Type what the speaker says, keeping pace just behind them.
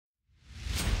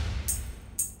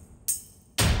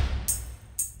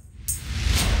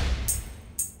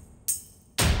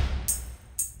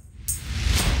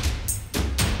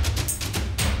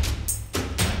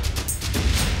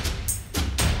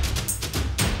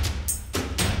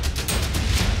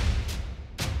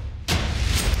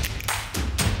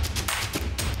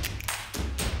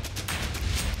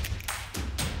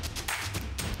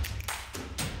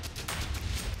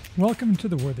Welcome to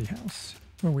the Worthy House,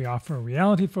 where we offer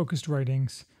reality-focused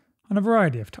writings on a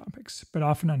variety of topics, but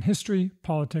often on history,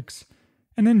 politics,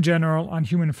 and in general on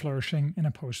human flourishing in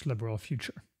a post-liberal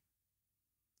future.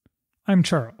 I'm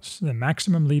Charles, the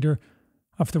maximum leader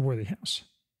of the Worthy House.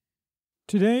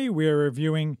 Today we are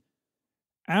reviewing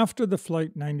After the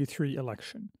Flight 93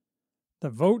 Election,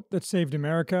 The Vote That Saved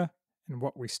America and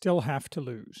What We Still Have to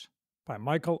Lose, by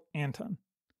Michael Anton.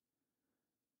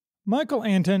 Michael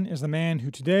Anton is the man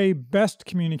who today best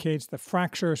communicates the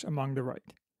fractures among the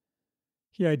right.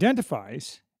 He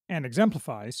identifies and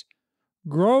exemplifies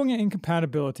growing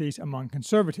incompatibilities among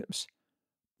conservatives,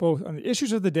 both on the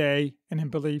issues of the day and in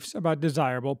beliefs about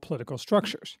desirable political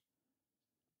structures.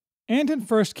 Anton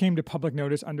first came to public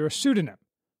notice under a pseudonym,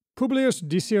 Publius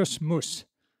Decius Mus,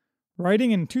 writing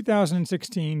in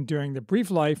 2016 during the brief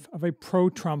life of a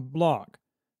pro-Trump blog,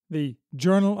 the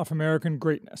Journal of American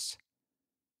Greatness.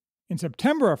 In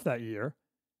September of that year,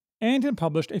 Anton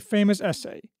published a famous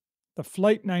essay, The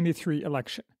Flight 93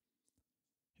 Election.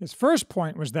 His first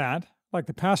point was that, like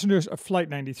the passengers of Flight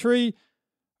 93,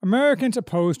 Americans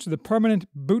opposed to the permanent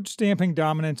boot-stamping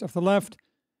dominance of the left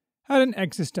had an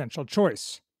existential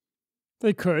choice.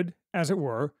 They could, as it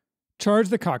were, charge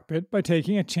the cockpit by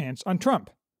taking a chance on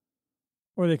Trump,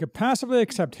 or they could passively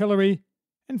accept Hillary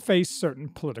and face certain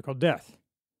political death.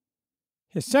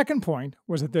 His second point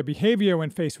was that their behavior when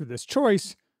faced with this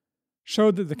choice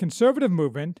showed that the conservative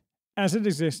movement, as it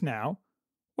exists now,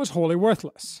 was wholly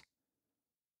worthless.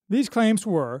 These claims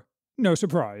were, no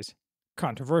surprise,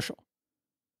 controversial.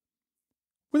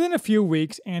 Within a few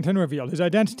weeks, Anton revealed his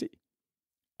identity.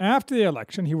 After the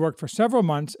election, he worked for several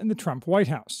months in the Trump White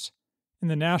House, in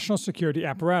the national security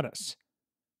apparatus,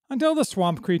 until the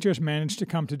swamp creatures managed to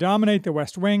come to dominate the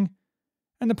West Wing,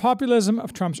 and the populism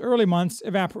of Trump's early months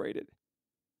evaporated.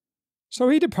 So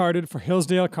he departed for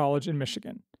Hillsdale College in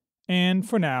Michigan, and,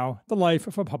 for now, the life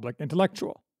of a public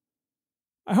intellectual.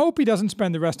 I hope he doesn't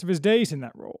spend the rest of his days in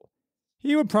that role.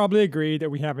 He would probably agree that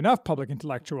we have enough public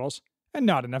intellectuals and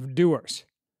not enough doers.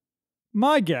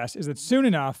 My guess is that soon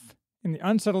enough, in the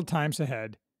unsettled times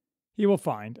ahead, he will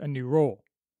find a new role.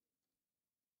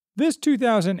 This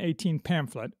 2018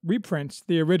 pamphlet reprints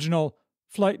the original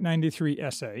Flight 93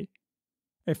 essay,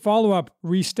 a follow-up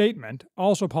restatement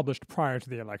also published prior to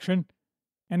the election,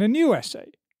 and a new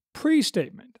essay,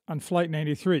 pre-statement, on Flight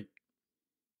 93.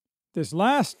 This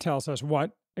last tells us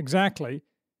what, exactly,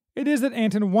 it is that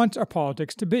Anton wants our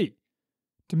politics to be,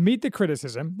 to meet the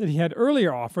criticism that he had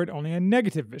earlier offered only a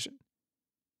negative vision.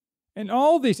 In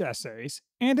all these essays,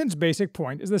 Anton's basic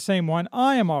point is the same one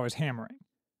I am always hammering.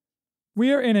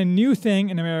 We are in a new thing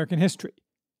in American history,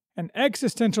 an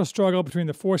existential struggle between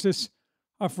the forces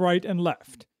of right and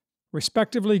left,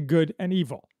 respectively good and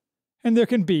evil, and there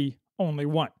can be only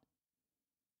one.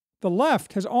 The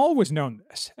left has always known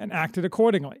this and acted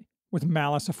accordingly, with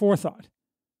malice aforethought.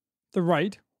 The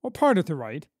right, or part of the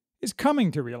right, is coming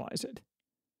to realize it.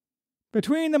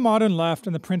 Between the modern left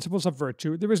and the principles of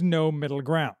virtue, there is no middle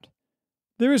ground.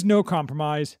 There is no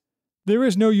compromise. There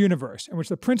is no universe in which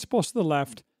the principles of the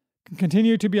left can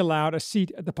continue to be allowed a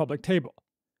seat at the public table.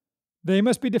 They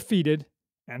must be defeated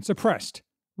and suppressed,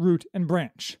 root and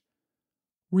branch.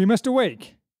 We must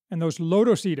awake, and those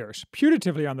lotus eaters,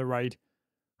 putatively on the right,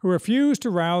 who refuse to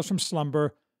rouse from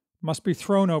slumber, must be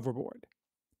thrown overboard.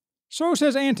 So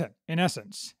says Anton, in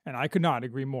essence, and I could not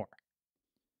agree more.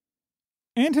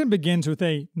 Anton begins with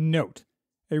a note,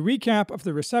 a recap of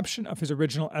the reception of his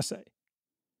original essay.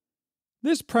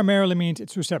 This primarily means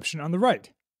its reception on the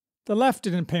right. The left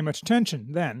didn't pay much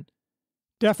attention then,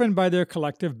 deafened by their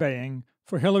collective baying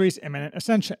for Hillary's imminent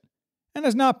ascension, and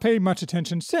has not paid much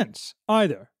attention since,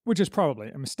 either, which is probably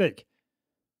a mistake.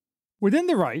 Within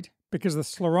the right, because the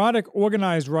sclerotic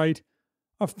organized right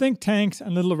of think tanks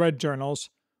and little red journals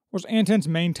was Anton's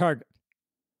main target.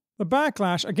 The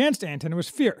backlash against Anton was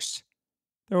fierce.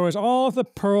 There was all of the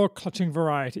pearl-clutching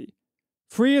variety,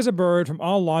 free as a bird from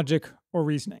all logic or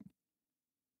reasoning.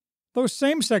 Those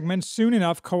same segments soon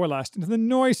enough coalesced into the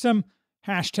noisome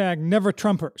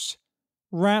 #NeverTrumpers,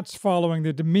 rats following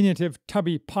the diminutive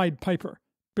tubby Pied Piper,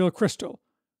 Bill Kristol,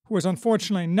 who has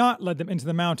unfortunately not led them into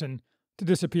the mountain to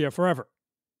disappear forever.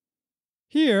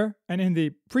 Here, and in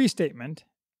the pre-statement,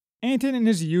 Anton, in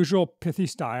his usual pithy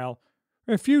style,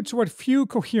 refutes what few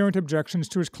coherent objections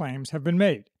to his claims have been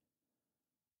made.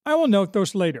 I will note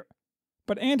those later,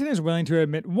 but Anton is willing to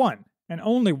admit one, and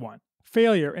only one,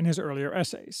 failure in his earlier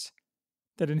essays.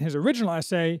 That in his original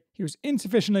essay, he was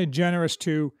insufficiently generous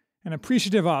to and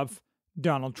appreciative of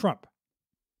Donald Trump.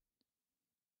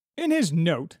 In his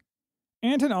note,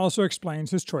 Anton also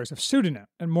explains his choice of pseudonym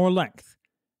at more length,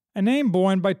 a name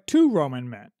borne by two Roman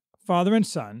men, father and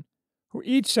son, who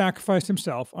each sacrificed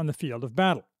himself on the field of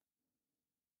battle.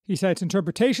 He cites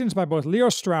interpretations by both Leo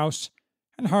Strauss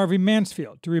and Harvey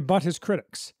Mansfield to rebut his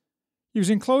critics,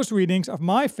 using close readings of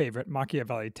my favorite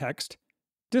Machiavelli text,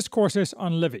 Discourses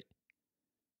on Livy.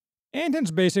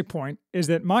 Anton's basic point is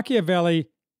that Machiavelli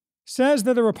says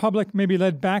that a republic may be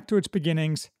led back to its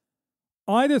beginnings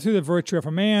either through the virtue of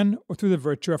a man or through the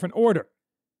virtue of an order,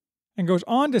 and goes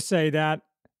on to say that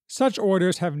such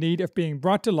orders have need of being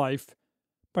brought to life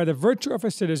by the virtue of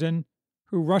a citizen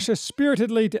who rushes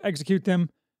spiritedly to execute them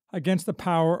against the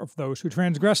power of those who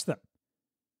transgress them.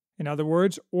 In other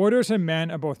words, orders and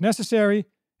men are both necessary,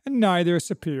 and neither is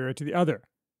superior to the other.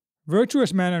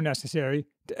 Virtuous men are necessary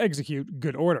to execute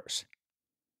good orders.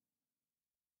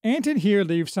 Anton here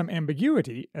leaves some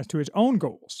ambiguity as to his own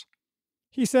goals.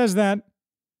 He says that,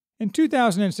 in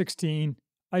 2016,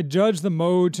 I judge the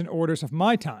modes and orders of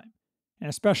my time, and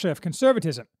especially of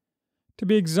conservatism, to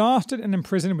be exhausted and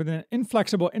imprisoned within an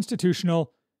inflexible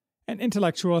institutional and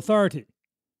intellectual authority.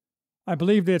 I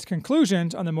believe that its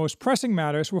conclusions on the most pressing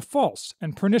matters were false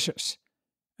and pernicious,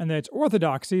 and that its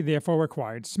orthodoxy therefore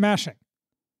required smashing.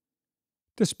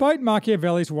 Despite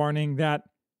Machiavelli's warning that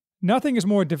nothing is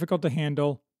more difficult to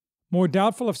handle, more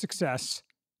doubtful of success,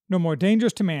 nor more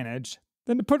dangerous to manage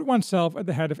than to put oneself at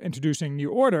the head of introducing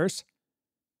new orders,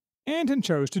 Anton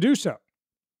chose to do so.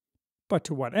 But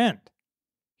to what end?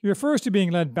 He refers to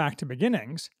being led back to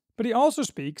beginnings, but he also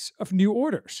speaks of new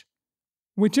orders.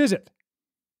 Which is it?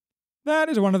 That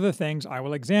is one of the things I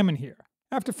will examine here,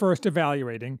 after first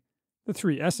evaluating the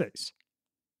 3 essays.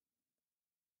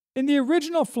 In the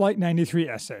original Flight 93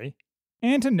 essay,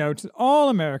 Anton notes that all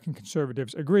American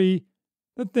conservatives agree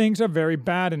that things are very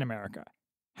bad in America,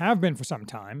 have been for some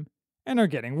time, and are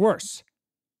getting worse.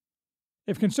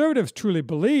 If conservatives truly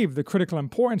believe the critical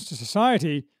importance to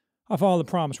society of all the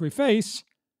problems we face,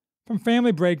 from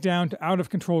family breakdown to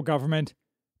out-of-control government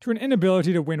to an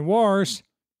inability to win wars,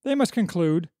 they must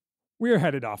conclude we are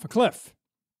headed off a cliff.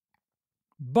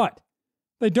 But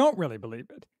they don't really believe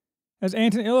it, as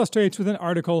Anton illustrates with an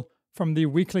article from the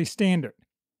Weekly Standard,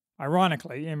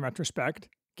 ironically, in retrospect,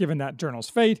 given that journal's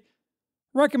fate,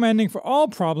 recommending for all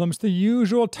problems the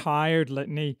usual tired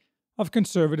litany of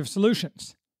conservative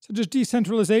solutions, such as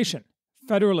decentralization,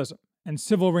 federalism, and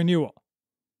civil renewal.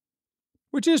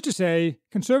 Which is to say,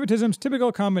 conservatism's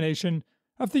typical combination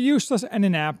of the useless and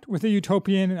inapt with the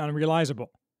utopian and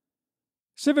unrealizable.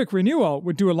 Civic renewal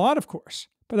would do a lot, of course,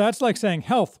 but that's like saying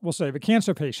health will save a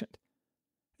cancer patient.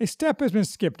 A step has been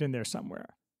skipped in there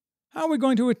somewhere. How are we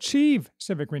going to achieve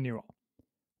civic renewal?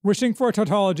 Wishing for a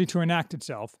tautology to enact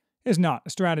itself is not a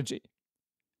strategy.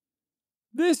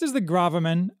 This is the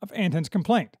gravamen of Anton's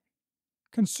complaint.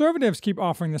 Conservatives keep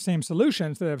offering the same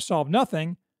solutions that have solved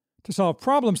nothing to solve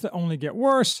problems that only get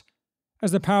worse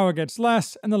as the power gets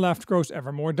less and the left grows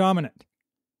ever more dominant.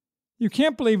 You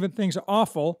can't believe that things are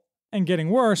awful and getting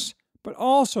worse, but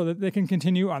also that they can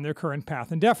continue on their current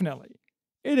path indefinitely.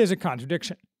 It is a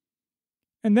contradiction.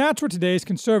 And that's what today's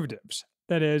conservatives,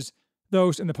 that is,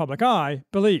 those in the public eye,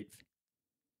 believe.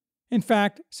 In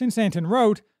fact, since Anton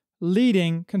wrote,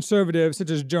 leading conservatives such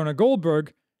as Jonah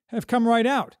Goldberg have come right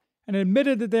out and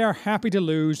admitted that they are happy to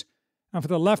lose and for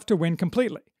the left to win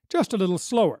completely. Just a little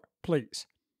slower, please.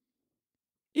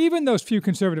 Even those few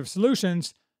conservative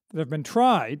solutions that have been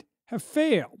tried have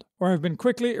failed or have been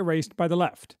quickly erased by the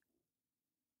left.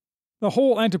 The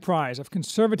whole enterprise of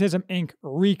Conservatism Inc.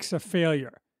 reeks of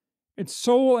failure. Its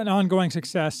sole and ongoing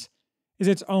success is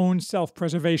its own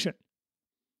self-preservation.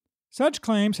 Such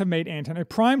claims have made Anton a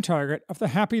prime target of the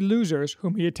happy losers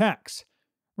whom he attacks,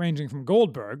 ranging from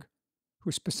Goldberg,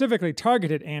 who specifically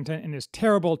targeted Anton in his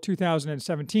terrible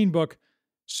 2017 book,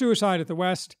 Suicide at the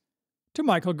West, to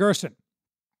Michael Gerson.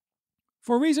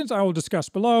 For reasons I will discuss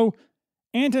below,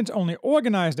 Anton's only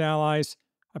organized allies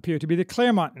appear to be the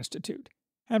Claremont Institute,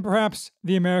 and perhaps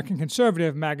the American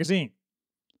Conservative magazine.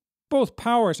 Both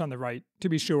powers on the right, to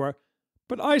be sure,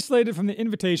 but isolated from the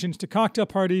invitations to cocktail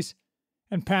parties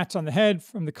and pats on the head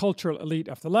from the cultural elite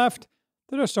of the left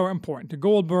that are so important to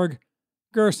Goldberg,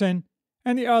 Gerson,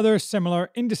 and the other similar,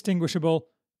 indistinguishable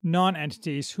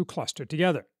non-entities who cluster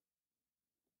together.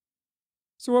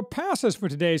 So what passes for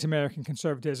today's American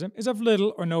conservatism is of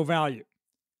little or no value.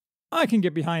 I can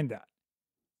get behind that.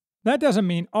 That doesn't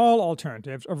mean all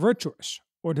alternatives are virtuous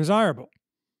or desirable.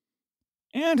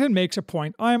 Anton makes a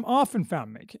point I am often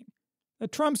found making,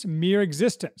 that Trump's mere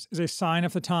existence is a sign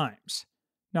of the times,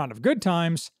 not of good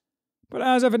times, but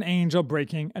as of an angel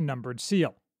breaking a numbered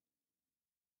seal.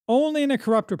 Only in a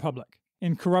corrupt republic,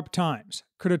 in corrupt times,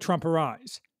 could a Trump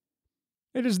arise.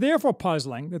 It is therefore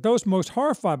puzzling that those most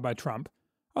horrified by Trump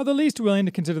are the least willing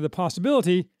to consider the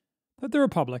possibility that the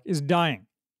republic is dying.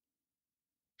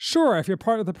 Sure, if you're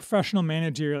part of the professional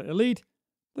managerial elite,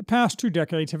 the past 2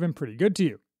 decades have been pretty good to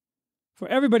you. For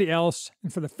everybody else,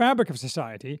 and for the fabric of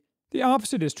society, the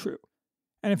opposite is true.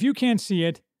 And if you can't see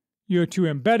it, you're too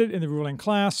embedded in the ruling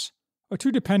class, or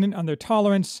too dependent on their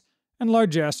tolerance and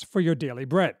largesse for your daily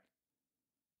bread.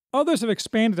 Others have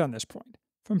expanded on this point,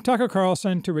 from Tucker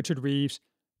Carlson to Richard Reeves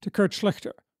to Kurt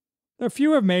Schlichter, though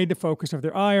few have made the focus of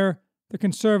their ire the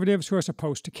conservatives who are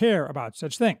supposed to care about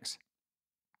such things.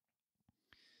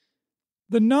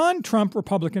 The non-Trump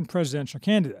Republican presidential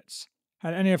candidates,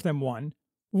 had any of them won,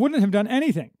 wouldn't have done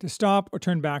anything to stop or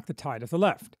turn back the tide of the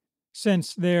left,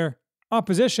 since their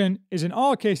opposition is in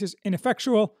all cases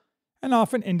ineffectual and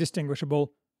often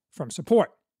indistinguishable from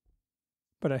support.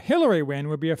 But a Hillary win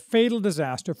would be a fatal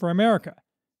disaster for America,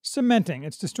 cementing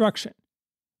its destruction.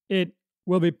 It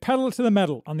will be pedal to the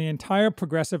metal on the entire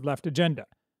progressive left agenda,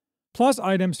 plus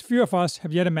items few of us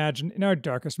have yet imagined in our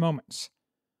darkest moments.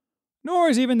 Nor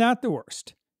is even that the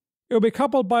worst. It will be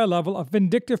coupled by a level of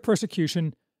vindictive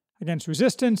persecution against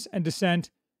resistance and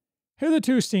dissent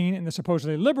hitherto seen in the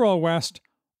supposedly liberal West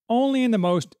only in the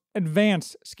most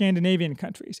advanced Scandinavian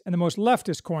countries and the most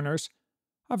leftist corners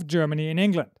of Germany and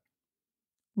England.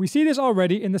 We see this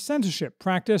already in the censorship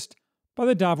practiced by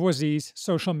the Davoisie's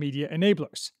social media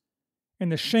enablers, in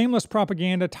the shameless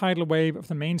propaganda tidal wave of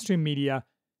the mainstream media,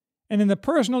 and in the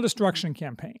personal destruction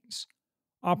campaigns,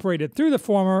 operated through the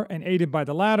former and aided by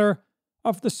the latter,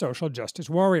 of the social justice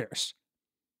warriors.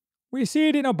 We see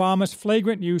it in Obama's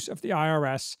flagrant use of the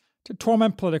IRS to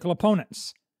torment political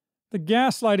opponents, the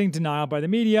gaslighting denial by the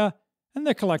media, and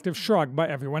the collective shrug by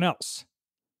everyone else.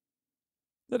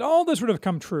 That all this would have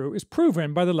come true is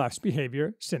proven by the left's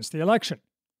behavior since the election.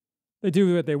 They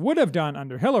do what they would have done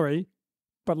under Hillary,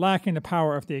 but lacking the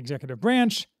power of the executive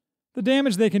branch, the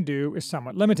damage they can do is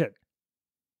somewhat limited.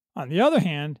 On the other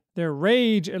hand, their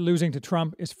rage at losing to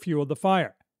Trump has fueled the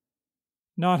fire.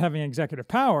 Not having executive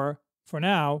power, for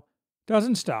now,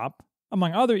 doesn't stop,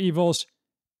 among other evils,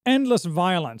 endless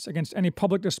violence against any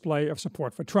public display of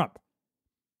support for Trump.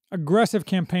 Aggressive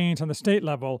campaigns on the state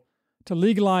level to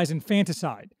legalize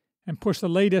infanticide and push the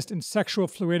latest in sexual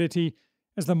fluidity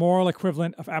as the moral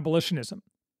equivalent of abolitionism.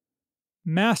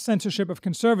 Mass censorship of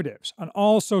conservatives on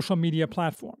all social media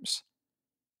platforms.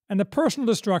 And the personal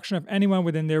destruction of anyone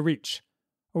within their reach,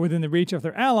 or within the reach of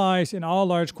their allies in all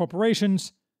large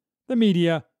corporations, the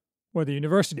media, or the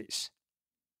universities.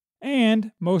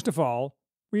 And, most of all,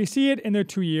 we see it in their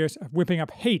 2 years of whipping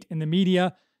up hate in the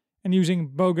media and using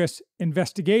bogus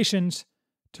investigations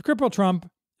to cripple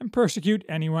Trump and persecute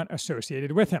anyone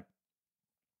associated with him.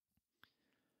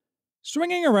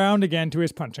 Swinging around again to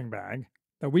his punching bag,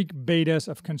 the weak betas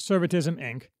of Conservatism,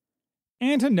 Inc.,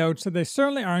 Anton notes that they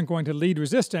certainly aren't going to lead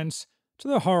resistance to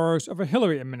the horrors of a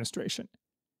Hillary administration.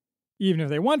 Even if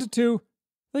they wanted to,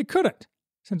 they couldn't,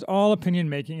 since all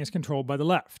opinion-making is controlled by the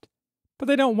left. But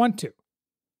they don't want to.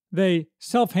 They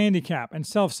self-handicap and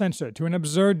self-censor to an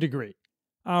absurd degree.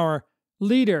 Our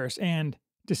leaders and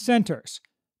dissenters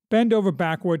bend over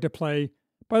backward to play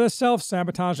by the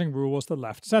self-sabotaging rules the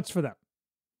left sets for them.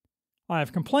 I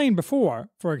have complained before,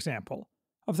 for example,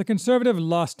 of the conservative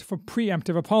lust for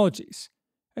preemptive apologies,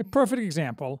 a perfect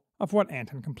example of what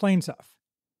Anton complains of.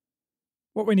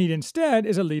 What we need instead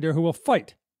is a leader who will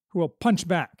fight, who will punch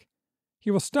back. He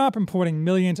will stop importing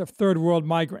millions of third world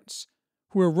migrants,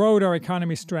 who erode our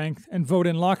economy's strength and vote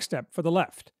in lockstep for the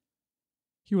left.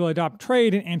 He will adopt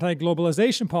trade and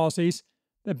anti-globalization policies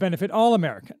that benefit all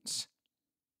Americans.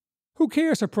 Who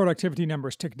cares if productivity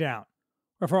numbers tick down,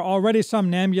 or if our already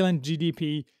somnambulant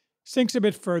GDP sinks a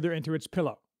bit further into its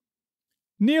pillow?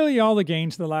 Nearly all the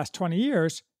gains of the last 20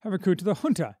 years have accrued to the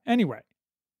junta anyway.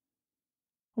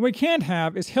 What we can't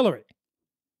have is Hillary.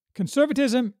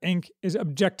 Conservatism, Inc. is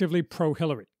objectively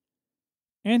pro-Hillary.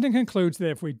 Anton concludes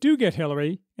that if we do get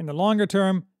Hillary, in the longer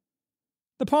term,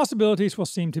 the possibilities will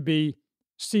seem to be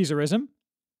Caesarism,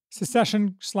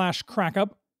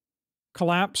 secession/crack-up,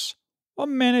 collapse, or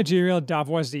managerial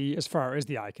Davoisie as far as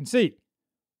the eye can see,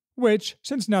 which,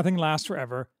 since nothing lasts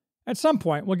forever, at some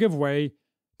point will give way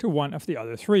to one of the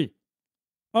other three.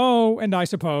 Oh, and I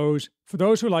suppose, for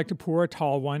those who like to pour a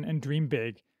tall one and dream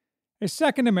big, a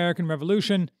second American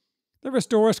Revolution that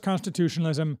restores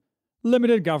constitutionalism,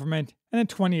 limited government, and a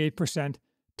 28%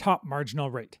 top marginal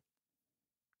rate.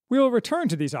 We will return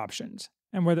to these options,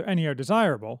 and whether any are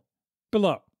desirable,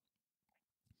 below.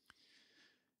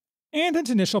 Anton's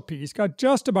initial piece got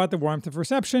just about the warmth of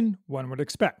reception one would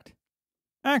expect.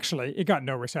 Actually, it got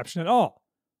no reception at all,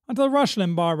 until Rush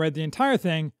Limbaugh read the entire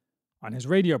thing on his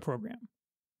radio program.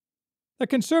 That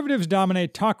conservatives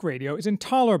dominate talk radio is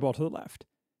intolerable to the left,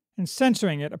 and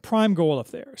censoring it a prime goal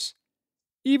of theirs.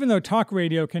 even though talk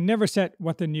radio can never set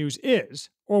what the news is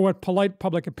or what polite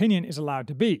public opinion is allowed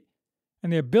to be,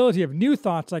 and the ability of new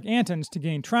thoughts like Anton's to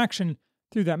gain traction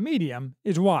through that medium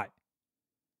is why.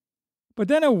 But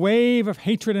then a wave of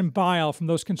hatred and bile from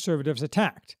those conservatives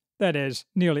attacked, that is,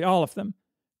 nearly all of them,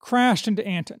 crashed into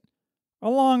Anton,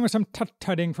 along with some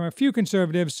tut-tutting from a few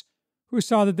conservatives who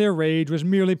saw that their rage was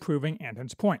merely proving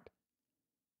Anton's point.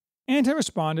 Anton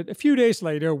responded a few days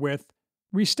later with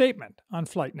restatement on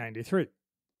Flight 93.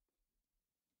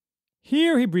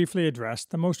 Here he briefly addressed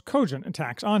the most cogent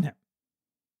attacks on him.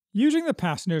 Using the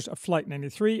passengers of Flight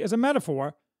 93 as a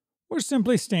metaphor was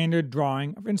simply standard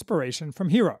drawing of inspiration from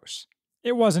heroes.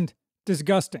 It wasn't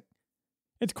disgusting.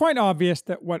 It's quite obvious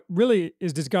that what really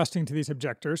is disgusting to these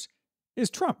objectors is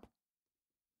Trump.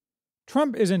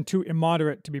 Trump isn't too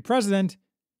immoderate to be president.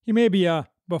 He may be a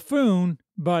buffoon,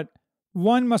 but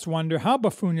one must wonder how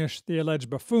buffoonish the alleged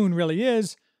buffoon really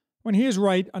is when he is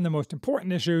right on the most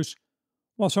important issues,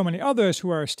 while so many others who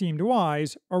are esteemed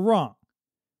wise are wrong.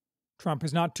 Trump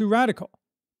is not too radical.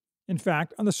 In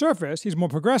fact, on the surface, he's more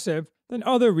progressive than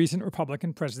other recent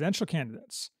Republican presidential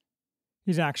candidates.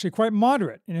 He's actually quite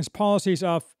moderate in his policies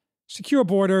of secure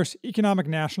borders, economic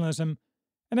nationalism,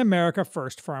 and America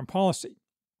First foreign policy.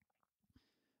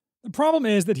 The problem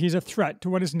is that he's a threat to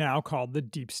what is now called the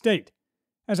deep state,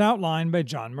 as outlined by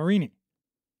John Marini.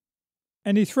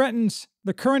 And he threatens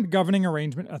the current governing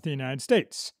arrangement of the United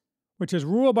States, which is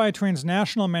ruled by a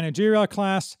transnational managerial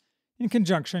class in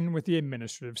conjunction with the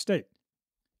administrative state.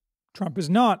 Trump is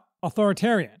not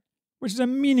authoritarian, which is a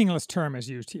meaningless term as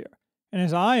used here, and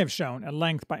as I have shown at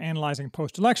length by analyzing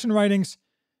post-election writings,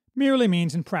 merely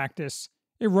means in practice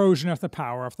erosion of the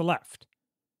power of the left.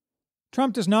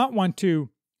 Trump does not want to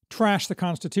trash the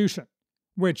Constitution,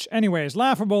 which anyway is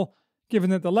laughable given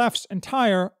that the left's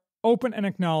entire open and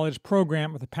acknowledged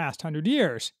program of the past 100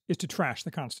 years is to trash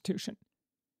the Constitution.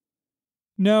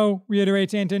 No,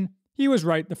 reiterates Anton, he was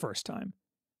right the first time.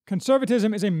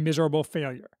 Conservatism is a miserable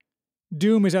failure.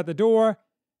 Doom is at the door,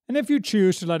 and if you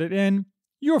choose to let it in,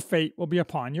 your fate will be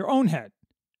upon your own head.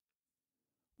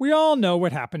 We all know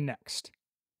what happened next.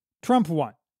 Trump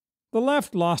won. The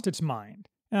left lost its mind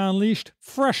and unleashed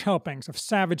fresh helpings of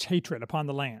savage hatred upon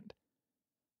the land.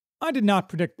 I did not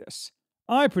predict this.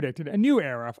 I predicted a new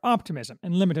era of optimism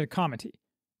and limited comity.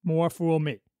 More fool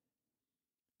me.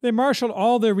 They marshaled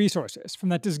all their resources, from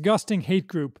that disgusting hate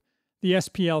group, the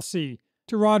SPLC,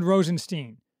 to Rod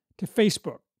Rosenstein, to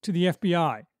Facebook, to the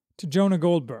FBI, to Jonah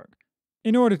Goldberg,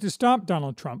 in order to stop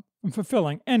Donald Trump from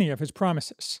fulfilling any of his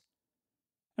promises.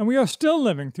 And we are still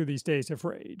living through these days of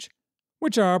rage,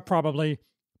 which are probably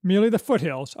merely the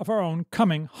foothills of our own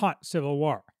coming hot civil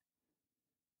war.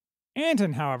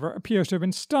 Anton, however, appears to have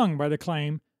been stung by the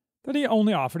claim that he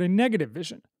only offered a negative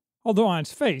vision, although on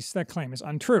its face that claim is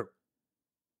untrue.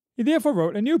 He therefore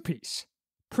wrote a new piece,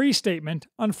 Pre-Statement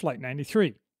on Flight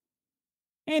 93.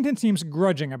 Anton seems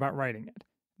grudging about writing it,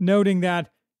 noting that,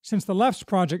 since the left's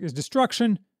project is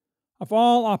destruction of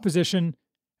all opposition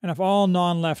and of all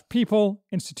non-left people,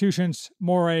 institutions,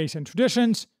 mores, and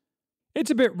traditions,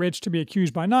 it's a bit rich to be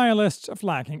accused by nihilists of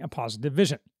lacking a positive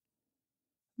vision.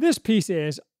 This piece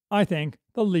is, I think,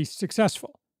 the least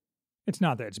successful. It's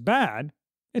not that it's bad,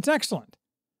 it's excellent.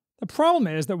 The problem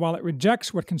is that while it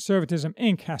rejects what Conservatism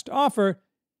Inc. has to offer,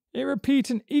 it repeats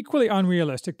an equally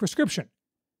unrealistic prescription,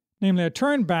 namely a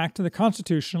turn back to the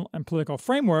constitutional and political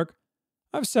framework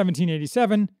of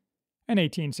 1787 and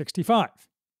 1865.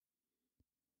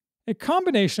 A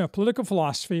combination of political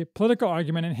philosophy, political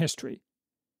argument, and history.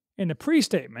 In the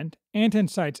pre-statement, Anton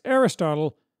cites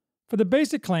Aristotle for the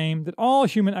basic claim that all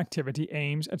human activity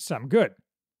aims at some good.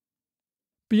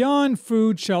 Beyond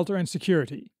food, shelter, and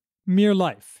security, mere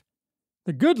life.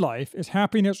 The good life is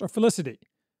happiness or felicity,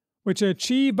 which are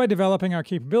achieved by developing our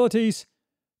capabilities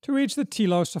to reach the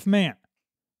telos of man,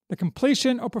 the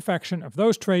completion or perfection of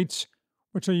those traits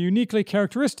which are uniquely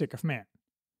characteristic of man.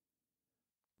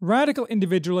 Radical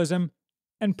individualism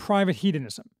and private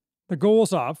hedonism, the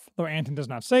goals of, though Anton does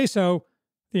not say so,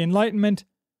 the Enlightenment,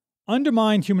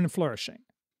 undermine human flourishing.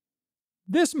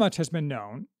 This much has been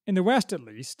known, in the West at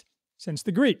least, since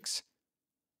the Greeks.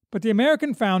 But the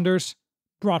American founders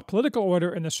brought political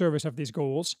order in the service of these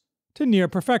goals to near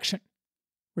perfection,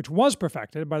 which was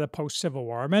perfected by the post-Civil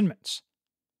War amendments.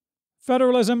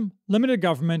 Federalism, limited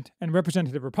government, and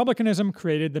representative republicanism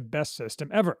created the best system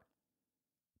ever.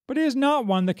 But it is not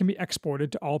one that can be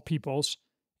exported to all peoples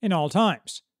in all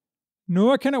times,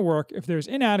 nor can it work if there is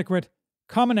inadequate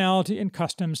commonality in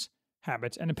customs,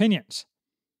 habits, and opinions.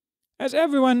 As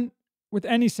everyone with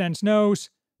any sense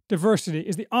knows, diversity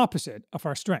is the opposite of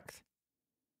our strength.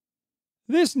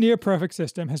 This near-perfect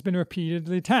system has been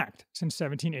repeatedly attacked since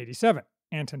 1787,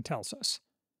 Anton tells us.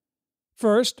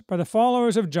 First, by the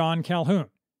followers of John Calhoun,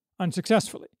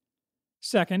 unsuccessfully.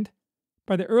 Second,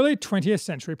 by the early 20th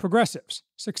century progressives,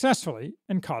 successfully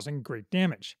and causing great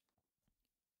damage.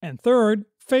 And third,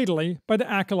 fatally, by the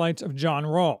acolytes of John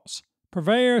Rawls,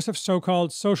 purveyors of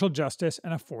so-called social justice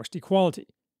and a forced equality,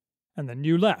 and the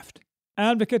New Left,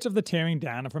 advocates of the tearing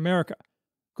down of America,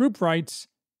 group rights,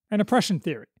 and oppression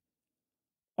theory.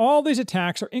 All these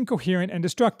attacks are incoherent and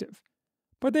destructive,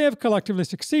 but they have collectively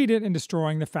succeeded in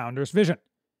destroying the founders' vision,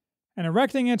 and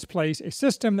erecting in its place a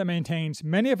system that maintains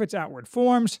many of its outward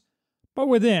forms, but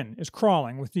within is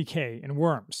crawling with decay and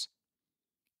worms.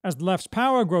 As the left's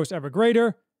power grows ever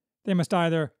greater, they must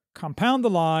either compound the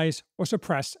lies or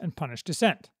suppress and punish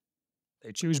dissent.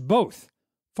 They choose both,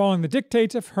 following the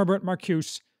dictates of Herbert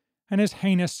Marcuse and his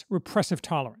heinous repressive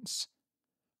tolerance.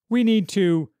 We need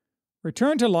to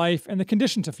return to life and the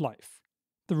conditions of life,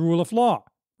 the rule of law,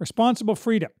 responsible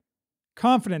freedom,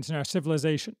 confidence in our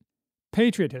civilization,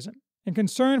 patriotism, and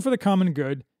concern for the common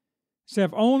good, instead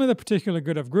of only the particular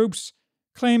good of groups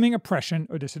claiming oppression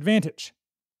or disadvantage.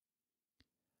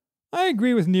 I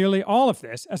agree with nearly all of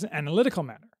this as an analytical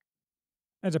matter.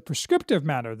 As a prescriptive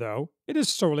matter, though, it is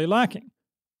sorely lacking,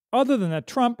 other than that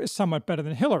Trump is somewhat better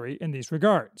than Hillary in these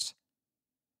regards.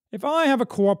 If I have a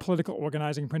core political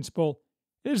organizing principle,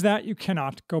 it is that you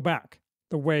cannot go back.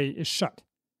 The way is shut.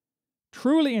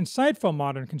 Truly insightful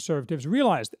modern conservatives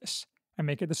realize this and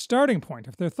make it the starting point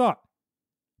of their thought.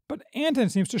 But Anton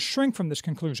seems to shrink from this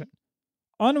conclusion,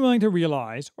 unwilling to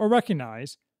realize or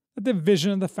recognize that the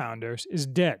vision of the founders is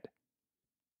dead.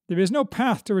 There is no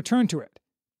path to return to it,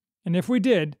 and if we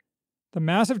did, the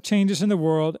massive changes in the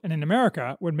world and in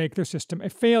America would make their system a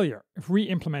failure if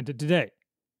re-implemented today.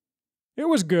 It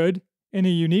was good, in a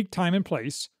unique time and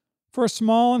place, for a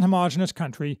small and homogeneous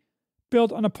country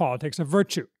built on a politics of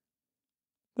virtue.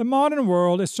 The modern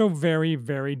world is so very,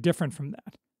 very different from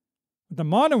that. What the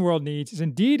modern world needs is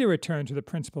indeed a return to the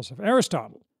principles of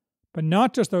Aristotle, but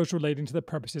not just those relating to the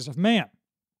purposes of man,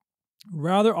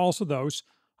 rather also those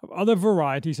of other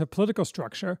varieties of political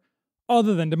structure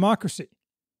other than democracy,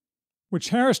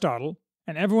 which Aristotle,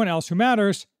 and everyone else who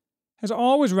matters, has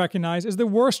always recognized as the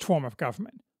worst form of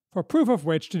government, for proof of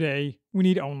which today we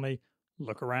need only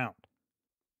look around.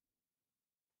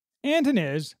 Anton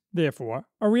is, therefore,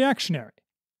 a reactionary.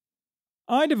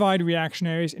 I divide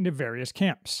reactionaries into various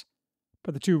camps,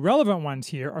 but the two relevant ones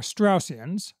here are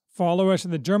Straussians, followers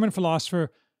of the German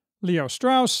philosopher Leo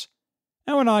Strauss,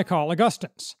 and what I call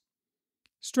Augustans.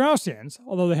 Straussians,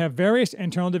 although they have various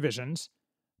internal divisions,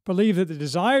 believe that the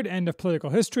desired end of political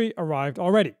history arrived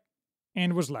already,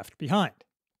 and was left behind.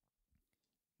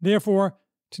 Therefore,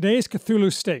 today's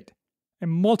Cthulhu state, a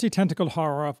multi-tentacled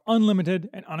horror of unlimited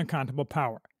and unaccountable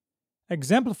power,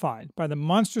 exemplified by the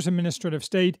monstrous administrative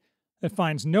state that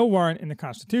finds no warrant in the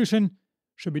Constitution,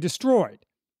 should be destroyed,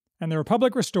 and the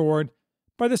Republic restored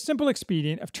by the simple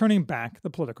expedient of turning back the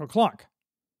political clock.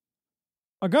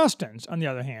 Augustans, on the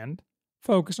other hand,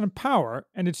 focus on power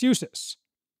and its uses.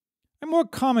 A more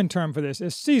common term for this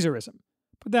is Caesarism,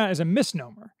 but that is a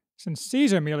misnomer, since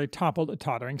Caesar merely toppled a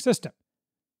tottering system.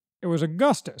 It was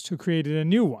Augustus who created a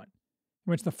new one,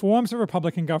 in which the forms of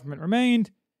republican government remained,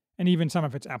 and even some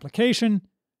of its application,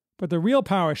 but the real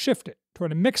power shifted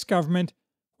toward a mixed government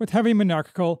with heavy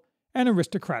monarchical and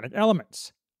aristocratic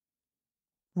elements.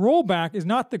 Rollback is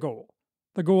not the goal.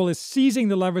 The goal is seizing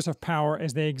the levers of power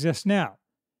as they exist now,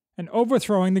 and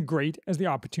overthrowing the great as the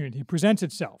opportunity presents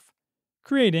itself,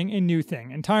 creating a new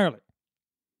thing entirely.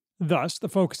 Thus, the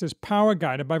focus is power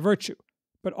guided by virtue,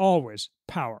 but always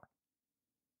power.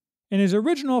 In his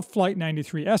original Flight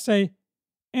 93 essay,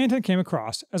 Anton came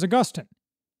across as Augustan,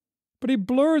 but he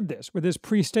blurred this with his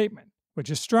pre-statement, which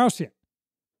is Straussian.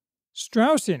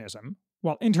 Straussianism,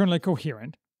 while internally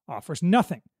coherent, offers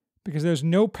nothing, because there is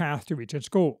no path to reach its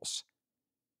goals.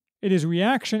 It is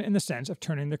reaction in the sense of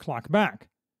turning the clock back,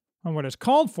 and what is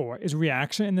called for is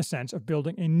reaction in the sense of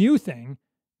building a new thing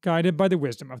guided by the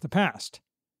wisdom of the past.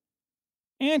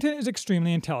 Anton is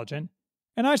extremely intelligent,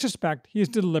 and I suspect he is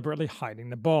deliberately hiding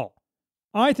the ball.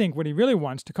 I think what he really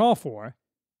wants to call for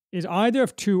is either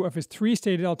of two of his three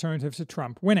stated alternatives to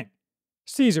Trump winning: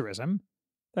 Caesarism,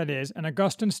 that is, an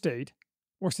Augustan state,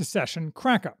 or secession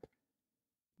crack-up.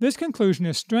 This conclusion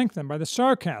is strengthened by the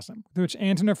sarcasm with which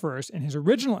Anton refers in his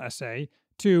original essay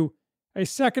to a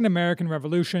second American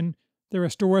Revolution that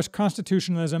restores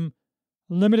constitutionalism,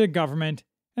 limited government,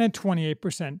 and a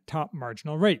 28% top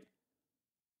marginal rate.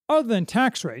 Other than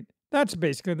tax rate, that's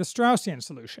basically the Straussian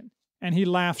solution, and he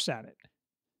laughs at it.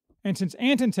 And since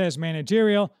Anton says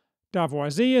managerial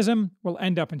Davoisism will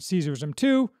end up in Caesarism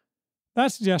too,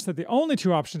 that suggests that the only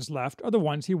two options left are the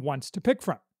ones he wants to pick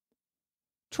from.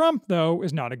 Trump, though,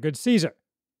 is not a good Caesar.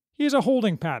 He is a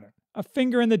holding pattern, a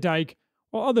finger in the dike,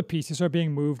 while other pieces are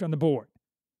being moved on the board.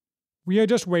 We are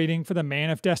just waiting for the man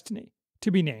of destiny,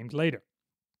 to be named later.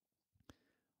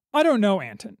 I don't know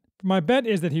Anton, but my bet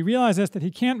is that he realizes that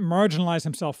he can't marginalize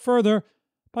himself further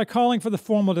by calling for the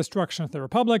formal destruction of the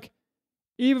Republic,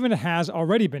 even if it has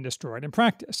already been destroyed in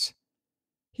practice.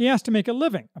 He has to make a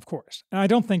living, of course, and I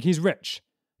don't think he's rich,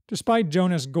 despite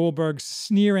Jonas Goldberg's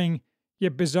sneering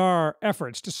yet bizarre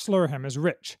efforts to slur him as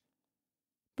rich.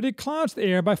 But he clouds the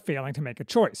air by failing to make a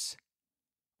choice.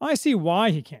 I see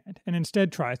why he can't, and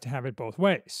instead tries to have it both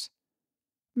ways.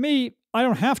 Me, I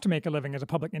don't have to make a living as a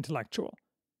public intellectual,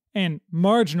 and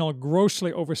marginal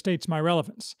grossly overstates my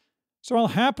relevance, so I'll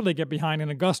happily get behind an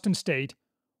Augustan state,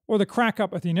 or the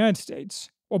crack-up of the United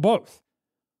States, or both.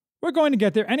 We're going to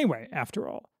get there anyway, after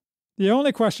all. The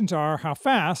only questions are how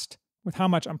fast, with how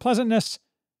much unpleasantness,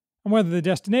 and whether the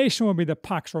destination will be the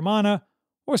Pax Romana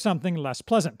or something less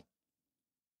pleasant.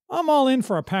 I'm all in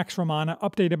for a Pax Romana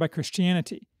updated by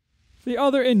Christianity, the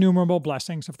other innumerable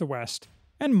blessings of the West,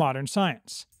 and modern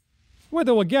science.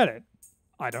 Whether we'll get it,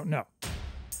 I don't know.